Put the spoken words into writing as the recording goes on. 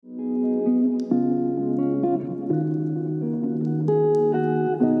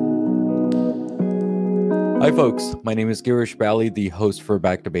Hi, folks. My name is Girish Bali, the host for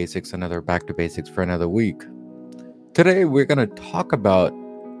Back to Basics, another Back to Basics for another week. Today, we're going to talk about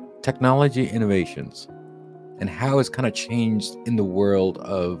technology innovations and how it's kind of changed in the world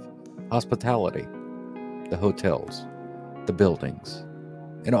of hospitality, the hotels, the buildings,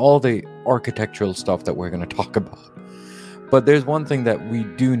 and all the architectural stuff that we're going to talk about. But there's one thing that we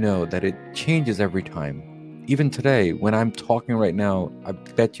do know that it changes every time. Even today, when I'm talking right now, I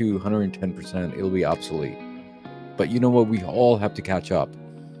bet you 110% it'll be obsolete. But you know what? We all have to catch up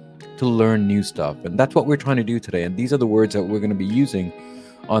to learn new stuff. And that's what we're trying to do today. And these are the words that we're going to be using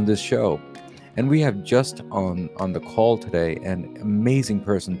on this show. And we have just on the call today an amazing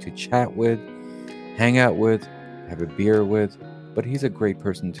person to chat with, hang out with, have a beer with. But he's a great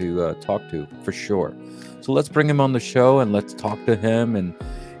person to talk to for sure. So let's bring him on the show and let's talk to him and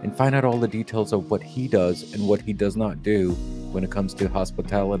find out all the details of what he does and what he does not do when it comes to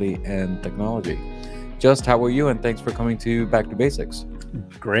hospitality and technology. Just how are you? And thanks for coming to Back to Basics.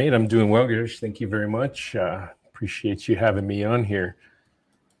 Great. I'm doing well, Girish. Thank you very much. Appreciate you having me on here.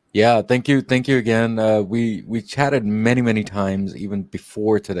 Yeah, thank you. Thank you again. We chatted many times even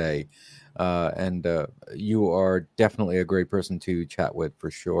before today. And you are definitely a great person to chat with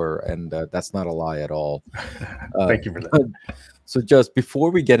for sure. And that's not a lie at all. Thank you for that. So just before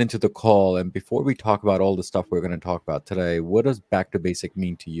we get into the call and before we talk about all the stuff we're going to talk about today, what does Back to Basic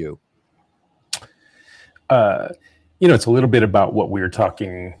mean to you? It's a little bit about what we were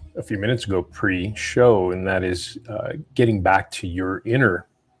talking a few minutes ago pre-show, and that is getting back to your inner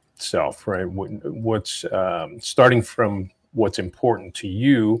self, right? What's starting from what's important to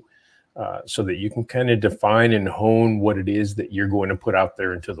you, so that you can kind of define and hone what it is that you're going to put out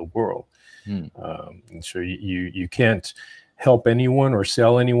there into the world. And so you can't help anyone or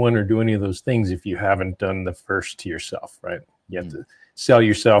sell anyone or do any of those things if you haven't done the first to yourself, right? You have to sell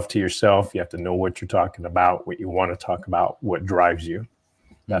yourself to yourself. You have to know what you're talking about, what you want to talk about, what drives you.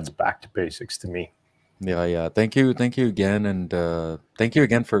 That's back to basics to me. Yeah. Thank you again, and thank you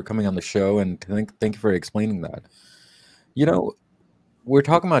again for coming on the show, and thank you for explaining that. You know, we're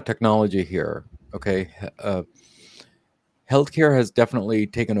talking about technology here, okay? Healthcare has definitely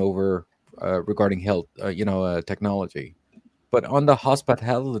taken over regarding health, technology. But on the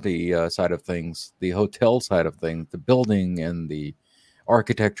hospitality side of things, the hotel side of things, the building and the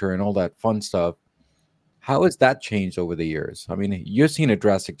architecture and all that fun stuff, how has that changed over the years? I mean, you've seen a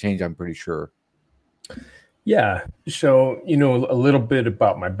drastic change, I'm pretty sure. Yeah. So, a little bit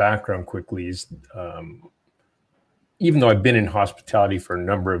about my background quickly is, even though I've been in hospitality for a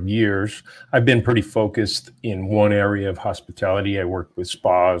number of years, I've been pretty focused in one area of hospitality. I worked with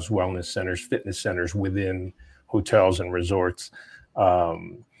spas, wellness centers, fitness centers within hotels and resorts.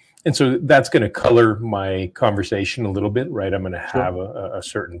 And so that's going to color my conversation a little bit, right? I'm going to have a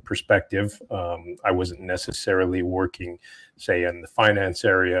certain perspective. I wasn't necessarily working, say, in the finance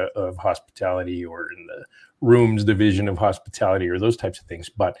area of hospitality or in the rooms division of hospitality or those types of things.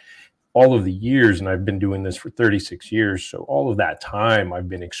 But all of the years, and I've been doing this for 36 years, so all of that time, I've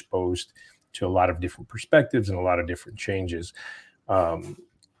been exposed to a lot of different perspectives and a lot of different changes.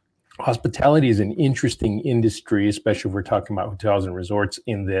 Hospitality is an interesting industry, especially if we're talking about hotels and resorts,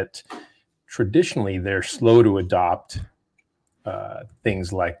 in that traditionally they're slow to adopt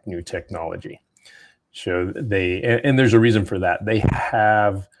things like new technology. So and there's a reason for that. They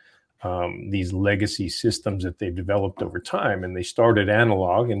have these legacy systems that they've developed over time, and they started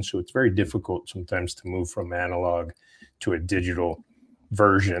analog, and so it's very difficult sometimes to move from analog to a digital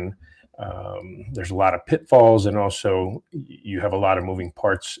version. There's a lot of pitfalls, and also you have a lot of moving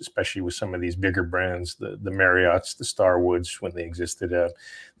parts, especially with some of these bigger brands, the Marriotts, the Starwoods, when they existed,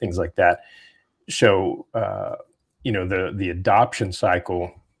 things like that. So, the adoption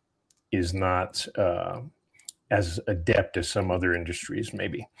cycle is not as adept as some other industries,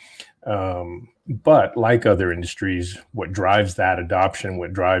 maybe. But like other industries, what drives that adoption,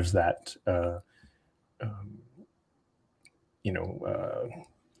 what drives that,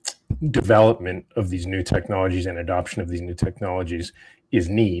 development of these new technologies and adoption of these new technologies is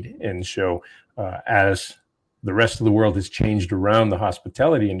need. And so as the rest of the world has changed around the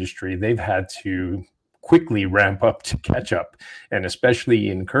hospitality industry, they've had to quickly ramp up to catch up. And especially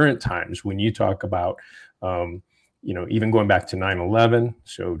in current times, when you talk about, even going back to 9/11,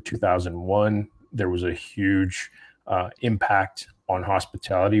 so 2001, there was a huge impact on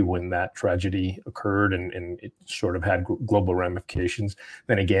hospitality when that tragedy occurred, and it sort of had global ramifications.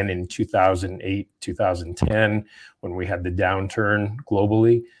 Then again in 2008, 2010, when we had the downturn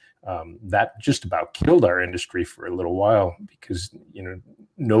globally, that just about killed our industry for a little while, because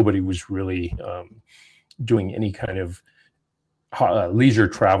nobody was really doing any kind of leisure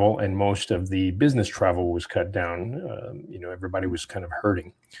travel and most of the business travel was cut down. Everybody was kind of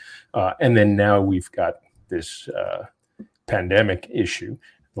hurting. And then now we've got this pandemic issue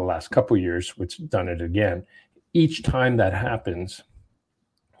the last couple of years, which done it again. Each time that happens,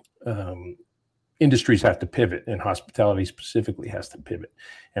 industries have to pivot, and hospitality specifically has to pivot.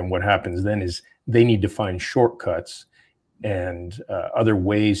 And what happens then is they need to find shortcuts and other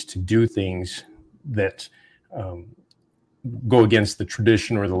ways to do things that go against the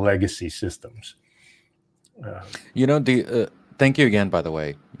tradition or the legacy systems. Thank you again, by the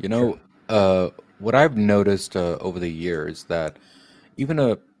way. What I've noticed over the years that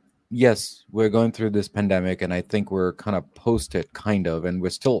even yes, we're going through this pandemic, and I think we're kind of post it, kind of, and we're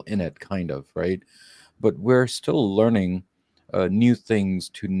still in it, kind of, right? But we're still learning new things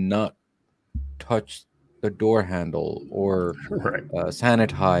to not touch the door handle or Right.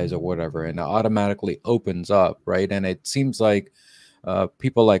 sanitize or whatever, and it automatically opens up, right? And it seems like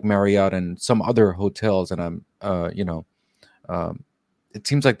people like Marriott and some other hotels, and it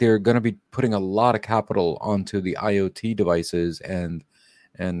seems like they're going to be putting a lot of capital onto the IoT devices and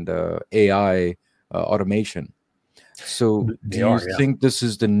AI automation. So do you think this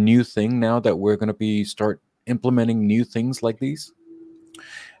is the new thing now that we're going to start implementing new things like these?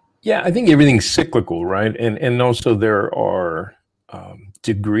 Yeah, I think everything's cyclical, right? And also there are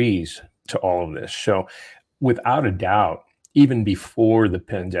degrees to all of this. So without a doubt, even before the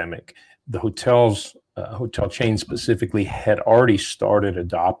pandemic, the hotel chains specifically had already started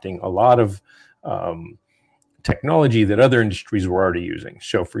adopting a lot of technology that other industries were already using.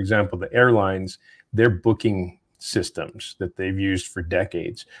 So for example, the airlines, their booking systems that they've used for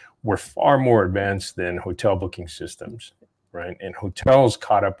decades were far more advanced than hotel booking systems, right? And hotels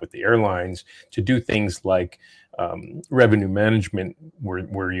caught up with the airlines to do things like revenue management,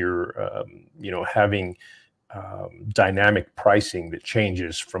 where you're having dynamic pricing that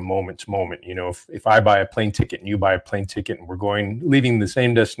changes from moment to moment. If I buy a plane ticket and you buy a plane ticket and we're leaving the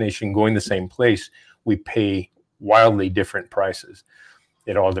same destination, going the same place, we pay wildly different prices.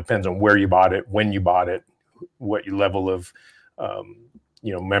 It all depends on where you bought it, when you bought it, what your level of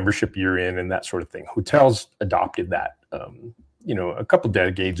membership you're in, and that sort of thing. Hotels adopted that a couple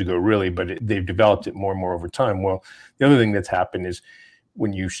decades ago, really, but they've developed it more and more over time. Well, the other thing that's happened is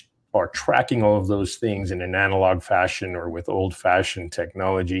when you are tracking all of those things in an analog fashion or with old-fashioned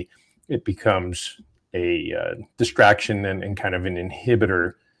technology, it becomes a distraction and kind of an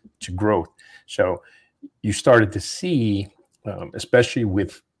inhibitor to growth. So you started to see, especially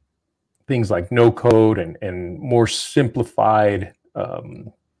with things like no code and more simplified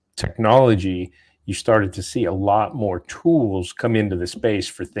technology, you started to see a lot more tools come into the space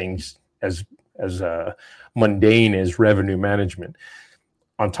for things as mundane as revenue management.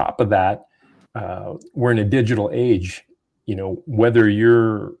 On top of that, we're in a digital age. Whether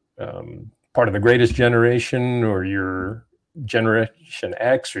you're part of the greatest generation or you're Generation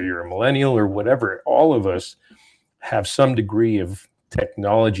X or you're a millennial or whatever, all of us have some degree of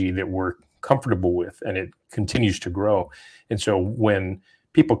technology that we're comfortable with, and it continues to grow. And so when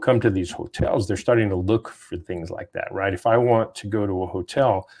people come to these hotels, they're starting to look for things like that, right? If I want to go to a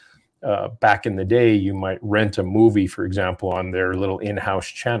hotel, back in the day, you might rent a movie, for example, on their little in-house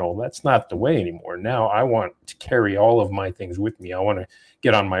channel. That's not the way anymore. Now I want to carry all of my things with me. I want to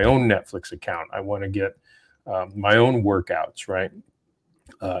get on my own Netflix account. I want to get my own workouts, right?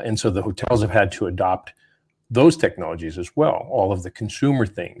 And so the hotels have had to adopt those technologies as well, all of the consumer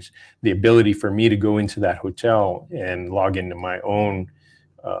things, the ability for me to go into that hotel and log into my own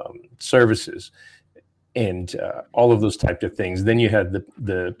services, and all of those types of things. Then you had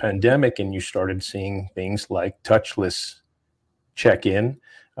the pandemic, and you started seeing things like touchless check-in.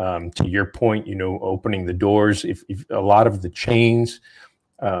 To your point, opening the doors. If a lot of the chains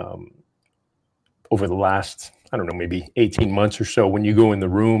over the last, maybe 18 months or so, when you go in the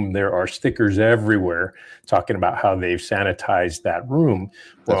room, there are stickers everywhere talking about how they've sanitized that room.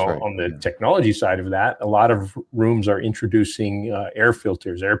 Well, right. On the technology side of that, a lot of rooms are introducing air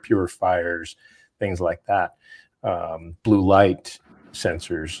filters, air purifiers, things like that, blue light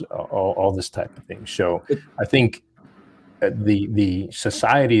sensors, all this type of thing. So I think the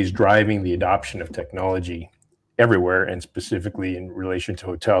society is driving the adoption of technology everywhere, and specifically in relation to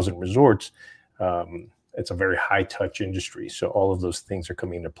hotels and resorts. It's a very high touch industry. So all of those things are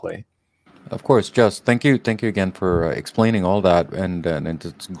coming into play. Of course, Just, thank you again for explaining all that, and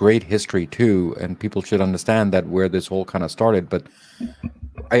it's great history too, and people should understand that where this whole kind of started. But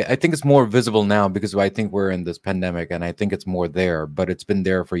I think it's more visible now because I think we're in this pandemic, and I think it's more there, but it's been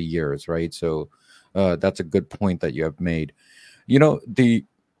there for years, right? So that's a good point that you have made.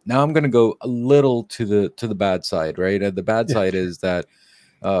 now I'm going to go a little to the bad side, right? The bad Yeah, side sure. is that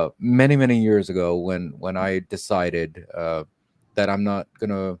many years ago, when I decided that I'm not going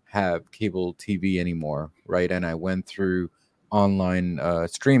to have cable TV anymore, right? And I went through online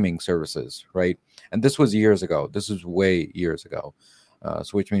streaming services, right? And this was years ago. This was way years ago.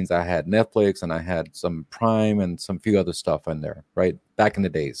 So which means I had Netflix and I had some Prime and some few other stuff in there, right? Back in the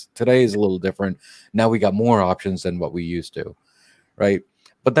days. Today is a little different. Now we got more options than what we used to, right?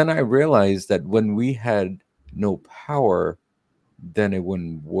 But then I realized that when we had no power, then it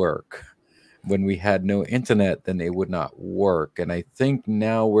wouldn't work. When we had no internet, then it would not work. And I think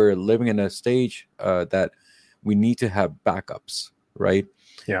now we're living in a stage that we need to have backups, right?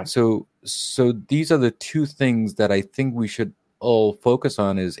 Yeah. So these are the two things that I think we should all focus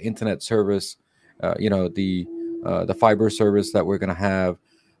on: is internet service, the fiber service that we're going to have,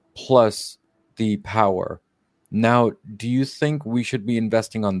 plus the power. Now, do you think we should be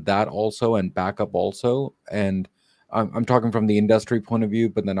investing on that also and backup also? And I'm talking from the industry point of view,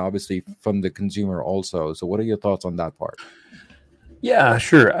 but then obviously from the consumer also. So, what are your thoughts on that part? Yeah,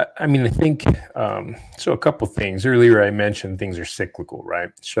 sure. I mean, I think so. A couple things. Earlier, I mentioned things are cyclical,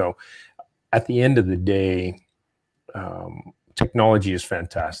 right? So, at the end of the day, technology is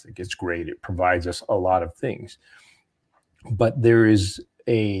fantastic. It's great. It provides us a lot of things, but there's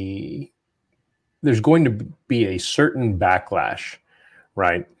going to be a certain backlash,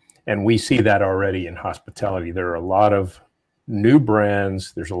 right? And we see that already in hospitality. There are a lot of new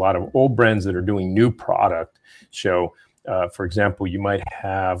brands. There's a lot of old brands that are doing new product. So, for example, you might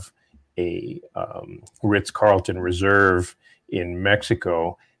have a Ritz-Carlton Reserve in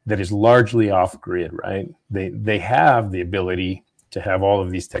Mexico that is largely off grid, right? They have the ability to have all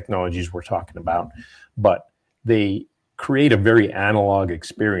of these technologies we're talking about, but they create a very analog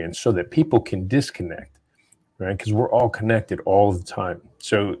experience so that people can disconnect, right? Because we're all connected all the time.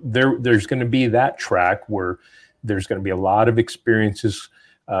 So there's going to be that track where there's going to be a lot of experiences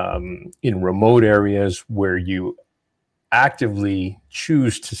in remote areas where you actively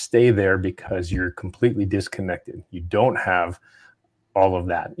choose to stay there because you're completely disconnected. You don't have all of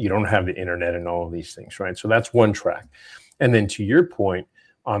that. You don't have the internet and all of these things, right? So that's one track. And then to your point,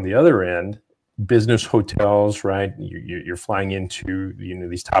 on the other end, business hotels, right? You're flying into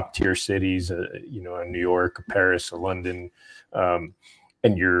these top tier cities, New York, Paris, London,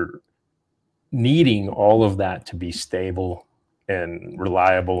 and you're needing all of that to be stable and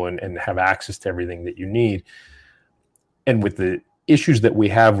reliable and have access to everything that you need. And with the issues that we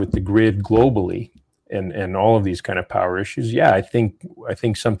have with the grid globally and all of these kind of power issues, yeah, I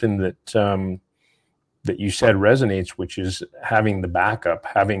think something that that you said resonates, which is having the backup,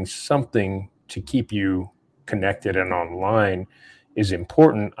 having something to keep you connected and online is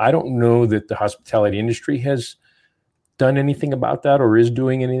important. I don't know that the hospitality industry has done anything about that or is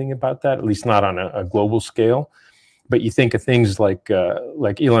doing anything about that, at least not on a global scale. But you think of things like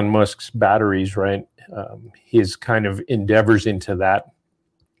Elon Musk's batteries, right? His kind of endeavors into that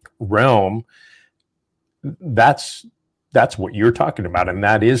realm. That's what you're talking about, and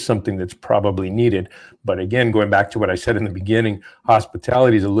that is something that's probably needed. But again, going back to what I said in the beginning,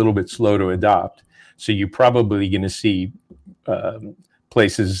 hospitality is a little bit slow to adopt. So you're probably going to see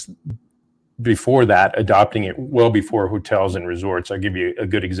places before that adopting it well before hotels and resorts. I'll give you a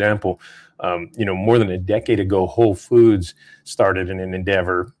good example. More than a decade ago, Whole Foods started in an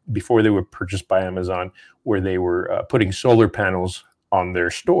endeavor before they were purchased by Amazon, where they were putting solar panels on their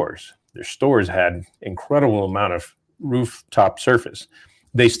stores. Their stores had incredible amount of rooftop surface.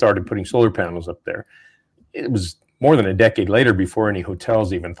 They started putting solar panels up there. It was more than a decade later before any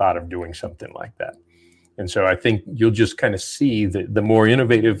hotels even thought of doing something like that. And so I think you'll just kind of see the more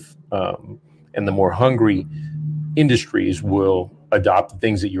innovative and the more hungry industries will adopt the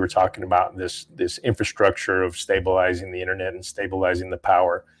things that you were talking about, this infrastructure of stabilizing the internet and stabilizing the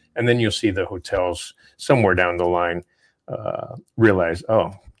power. And then you'll see the hotels somewhere down the line realize,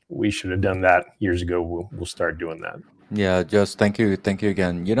 oh, we should have done that years ago. We'll start doing that. Yeah, just thank you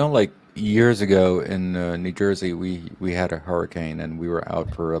again. Like years ago in New Jersey, we had a hurricane and we were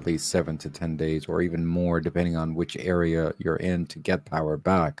out for at least 7 to 10 days, or even more, depending on which area you're in, to get power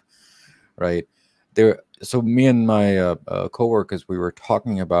back. Right there. So me and my coworkers, we were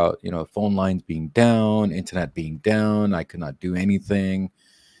talking about phone lines being down, internet being down. I could not do anything.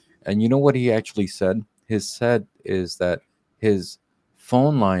 And you know what he actually said? Is that his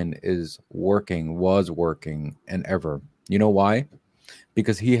phone line was working and ever. You know why?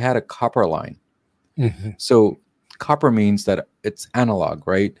 Because he had a copper line. Mm-hmm. So copper means that it's analog,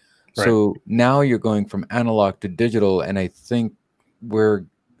 right? So now you're going from analog to digital, and I think we're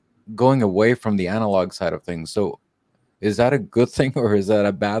going away from the analog side of things. So Is that a good thing or is that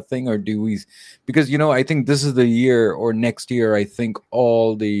a bad thing? Or do we, because, I think this is the year or next year, I think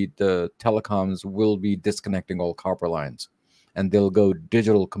all the telecoms will be disconnecting all copper lines and they'll go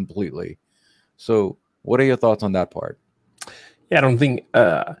digital completely. So what are your thoughts on that part? Yeah,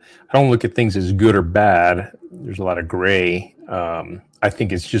 I don't look at things as good or bad. There's a lot of gray. I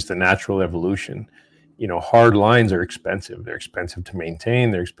think it's just a natural evolution. Hard lines are expensive. They're expensive to maintain.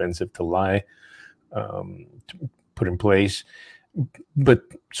 They're expensive to to put in place. But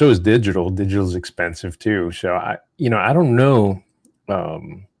so is digital. Digital is expensive too. So I don't know.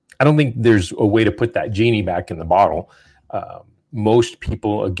 I don't think there's a way to put that genie back in the bottle. Most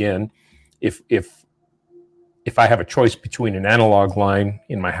people, again, if I have a choice between an analog line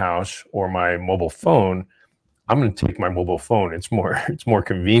in my house or my mobile phone, I'm going to take my mobile phone. It's more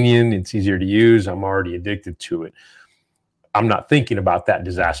convenient. It's easier to use. I'm already addicted to it. I'm not thinking about that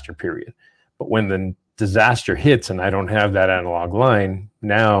disaster period. But when the disaster hits and I don't have that analog line,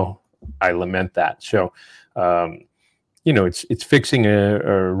 now I lament that. So, it's fixing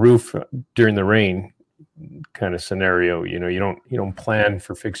a roof during the rain kind of scenario. You don't plan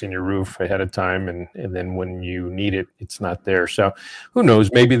for fixing your roof ahead of time, and then when you need it, it's not there. So who knows,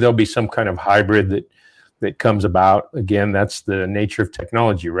 maybe there'll be some kind of hybrid that comes about. Again, that's the nature of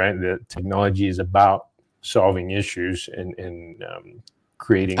technology, right? The technology is about solving issues and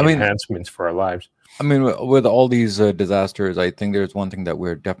creating enhancements for our lives. I mean, with all these disasters, I think there's one thing that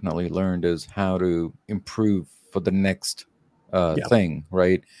we're definitely learned is how to improve for the next thing,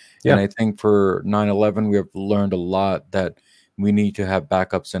 right? Yeah. And I think for 9/11, we have learned a lot that we need to have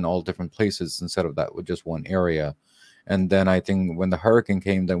backups in all different places instead of that with just one area. And then I think when the hurricane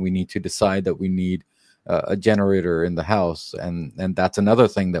came, then we need to decide that we need a generator in the house, and that's another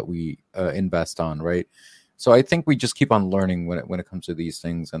thing that we invest on, right? So I think we just keep on learning when it comes to these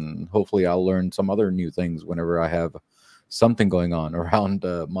things, and hopefully I'll learn some other new things whenever I have something going on around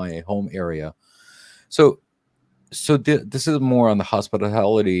my home area. So this is more on the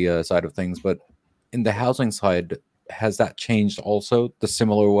hospitality side of things, but in the housing side, has that changed also the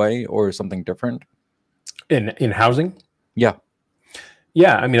similar way or something different? In housing? Yeah.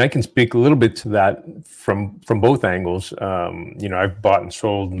 Yeah, I mean, I can speak a little bit to that from both angles. I've bought and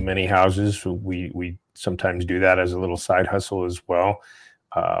sold many houses. We sometimes do that as a little side hustle as well.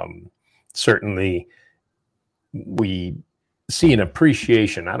 Certainly, we see an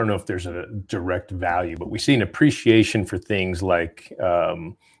appreciation. I don't know if there's a direct value, but we see an appreciation for things like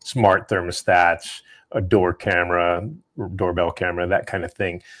smart thermostats, a door camera, doorbell camera, that kind of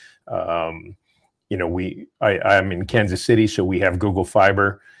thing. I'm in Kansas City, so we have Google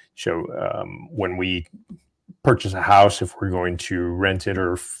Fiber. So when we purchase a house, if we're going to rent it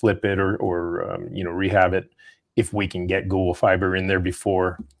or flip it or rehab it, if we can get Google Fiber in there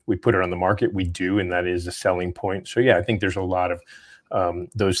before we put it on the market, we do, and that is a selling point. So yeah, I think there's a lot of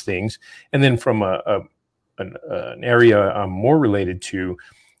those things. And then from an area I'm more related to,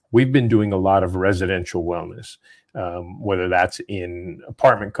 we've been doing a lot of residential wellness. Whether that's in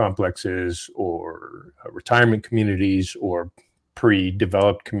apartment complexes or retirement communities or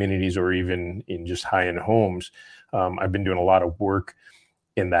pre-developed communities or even in just high-end homes. I've been doing a lot of work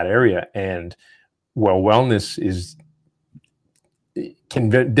in that area. And wellness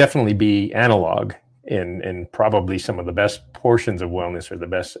can definitely be analog, and probably some of the best portions of wellness or the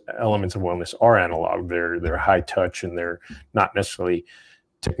best elements of wellness are analog. They're high touch and they're not necessarily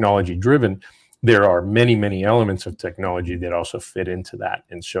technology driven. There are many, many elements of technology that also fit into that.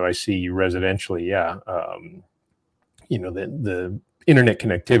 And so I see residentially, the internet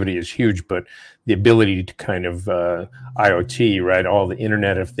connectivity is huge, but the ability to kind of IoT, right? All the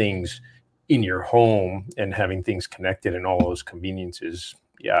Internet of Things in your home and having things connected and all those conveniences.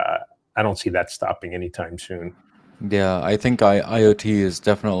 Yeah, I don't see that stopping anytime soon. Yeah, I think IoT is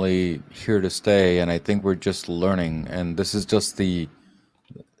definitely here to stay. And I think we're just learning. And this is just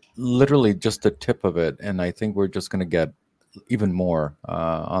literally just the tip of it, and I think we're just going to get even more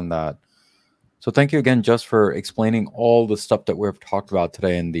on that. So thank you again, Just, for explaining all the stuff that we've talked about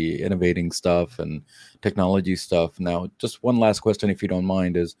today and the innovating stuff and technology stuff. Now, just one last question, if you don't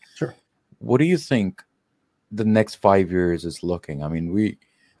mind, is sure. What do you think the next 5 years is looking? I mean,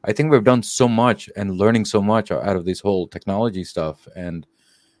 I think we've done so much and learning so much out of this whole technology stuff, and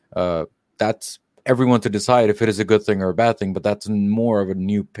that's everyone to decide if it is a good thing or a bad thing, but that's more of a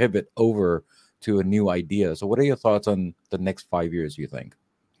new pivot over to a new idea. So what are your thoughts on the next 5 years, you think?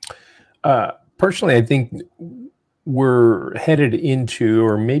 Personally, I think we're headed into,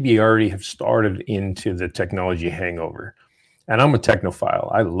 or maybe already have started into, the technology hangover. And I'm a technophile.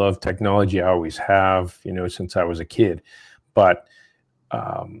 I love technology. I always have, since I was a kid. But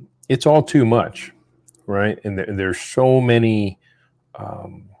it's all too much, right? And there's so many, I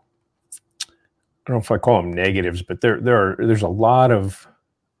don't know if I call them negatives, but there's a lot of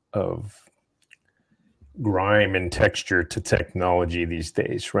grime and texture to technology these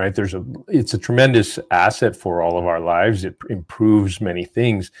days, right? It's a tremendous asset for all of our lives. It improves many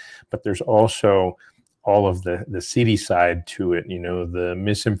things, but there's also all of the seedy side to it, the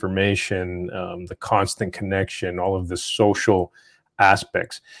misinformation, the constant connection, all of the social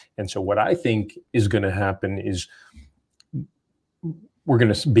aspects. And so what I think is going to happen is we're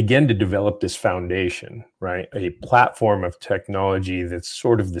going to begin to develop this foundation, right? A platform of technology that's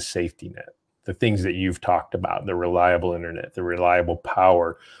sort of the safety net, the things that you've talked about, the reliable internet, the reliable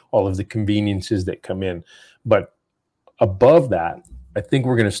power, all of the conveniences that come in. But above that, I think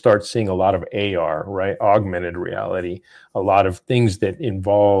we're going to start seeing a lot of AR, right? Augmented reality, a lot of things that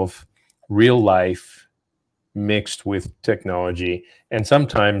involve real life mixed with technology. And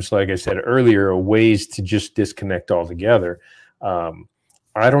sometimes, like I said earlier, ways to just disconnect altogether.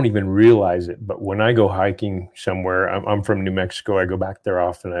 I don't even realize it, but when I go hiking somewhere, I'm from New Mexico. I go back there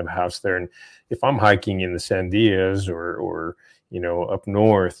often. I have a house there. And if I'm hiking in the Sandias or up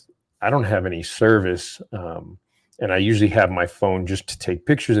north, I don't have any service. And I usually have my phone just to take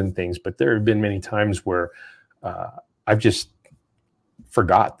pictures and things. But there have been many times where I've just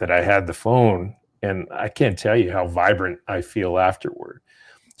forgot that I had the phone. And I can't tell you how vibrant I feel afterward.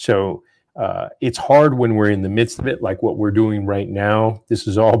 So it's hard when we're in the midst of it, like what we're doing right now. This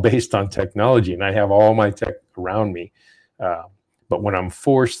is all based on technology, and I have all my tech around me. But when I'm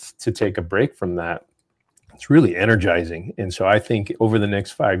forced to take a break from that, it's really energizing. And so I think over the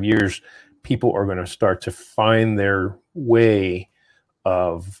next 5 years, people are going to start to find their way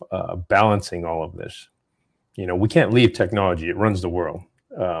of balancing all of this. We can't leave technology. It runs the world.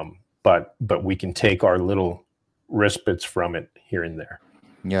 But we can take our little respites from it here and there.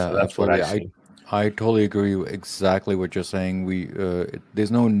 Yeah, So that's what absolutely. I totally agree with exactly what you're saying. There's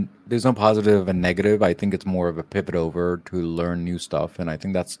no positive and negative. I think it's more of a pivot over to learn new stuff, and I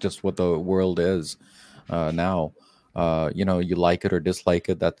think that's just what the world is now. You like it or dislike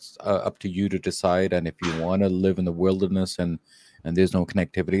it. That's up to you to decide. And if you want to live in the wilderness and there's no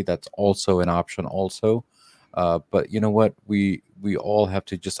connectivity, that's also an option. Also, but you know what? We all have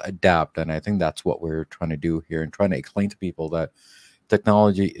to just adapt, and I think that's what we're trying to do here and trying to explain to people that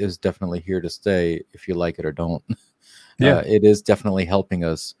technology is definitely here to stay, if you like it or don't. Yeah. It is definitely helping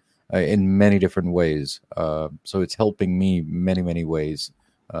us in many different ways. So it's helping me many ways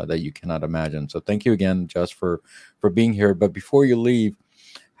that you cannot imagine. So thank you again, Jess, for being here. But before you leave,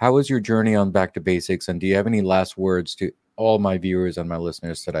 how was your journey on Back to Basics? And do you have any last words to all my viewers and my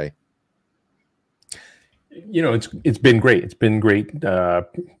listeners today? It's been great. It's been great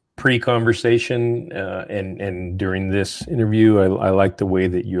pre-conversation and during this interview. I like the way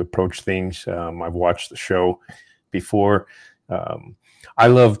that you approach things. I've watched the show before. I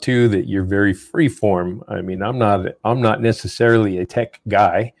love too that you're very free form. I mean, I'm not necessarily a tech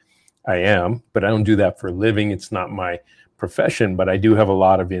guy. I am, but I don't do that for a living. It's not my profession, but I do have a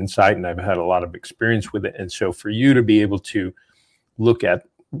lot of insight and I've had a lot of experience with it. And so for you to be able to look at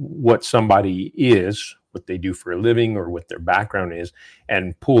what somebody is, what they do for a living or what their background is,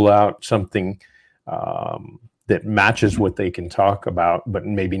 and pull out something that matches what they can talk about, but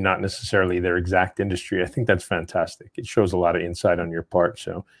maybe not necessarily their exact industry. I think that's fantastic. It shows a lot of insight on your part.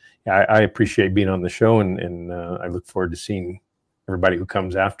 So yeah, I appreciate being on the show, and I look forward to seeing everybody who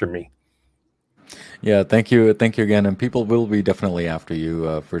comes after me. Yeah, thank you again. And people will be definitely after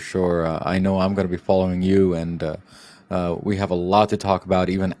you for sure. I know I'm going to be following you, and we have a lot to talk about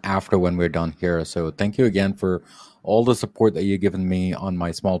even after when we're done here. So thank you again for all the support that you've given me on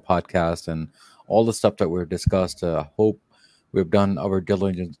my small podcast and all the stuff that we've discussed. Hope we've done our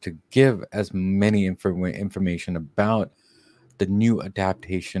diligence to give as many information about the new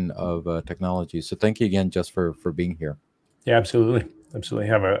adaptation of technology. So thank you again, just for being here. Yeah, absolutely.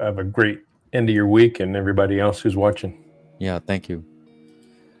 Have a great end of your week, and everybody else who's watching. Yeah, thank you.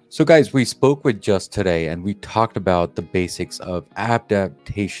 So guys, we spoke with Just today, and we talked about the basics of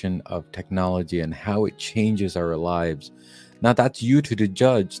adaptation of technology and how it changes our lives. Now, that's you to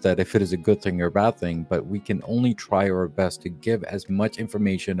judge that if it is a good thing or a bad thing, but we can only try our best to give as much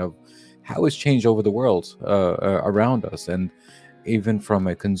information of how it's changed over the world around us, and even from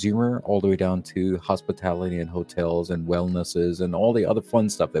a consumer all the way down to hospitality and hotels and wellnesses and all the other fun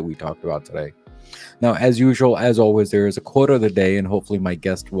stuff that we talked about today. Now, as usual, as always, there is a quote of the day, and hopefully my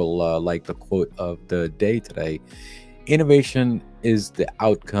guest will like the quote of the day today. Innovation is the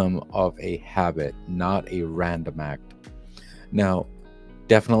outcome of a habit, not a random act. Now,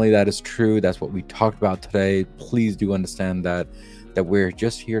 definitely that is true. That's what we talked about today. Please do understand that we're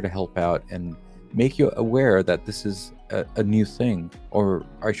just here to help out and make you aware that this is a new thing, or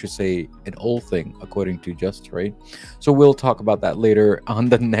I should say an old thing, according to Just, right? So we'll talk about that later on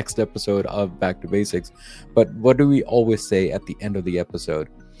the next episode of Back to Basics. But what do we always say at the end of the episode?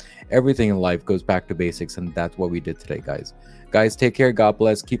 Everything in life goes back to basics, and that's what we did today, guys. Guys, take care. God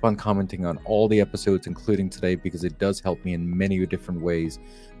bless. Keep on commenting on all the episodes, including today, because it does help me in many different ways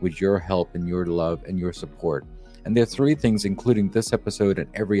with your help and your love and your support. And there are three things, including this episode and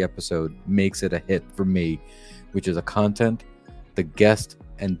every episode, makes it a hit for me, which is the content, the guest,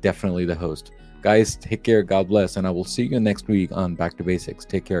 and definitely the host. Guys, take care. God bless. And I will see you next week on Back to Basics.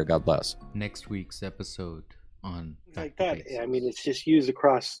 Take care. God bless. Next week's episode on like that. I mean, it's just used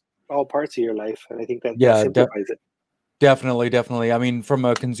across all parts of your life. And I think that simplifies it. Definitely. I mean, from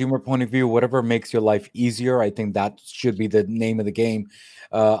a consumer point of view, whatever makes your life easier, I think that should be the name of the game.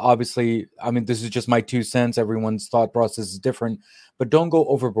 Obviously, I mean, this is just my 2 cents. Everyone's thought process is different, but don't go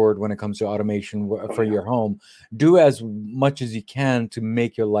overboard when it comes to automation for your home. Do as much as you can to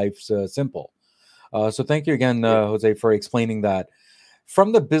make your life simple. So thank you again, Jose, for explaining that.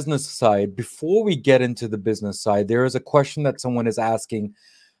 From the business side, before we get into the business side, there is a question that someone is asking: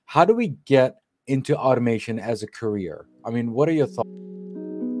 how do we get into automation as a career? I mean, what are your thoughts?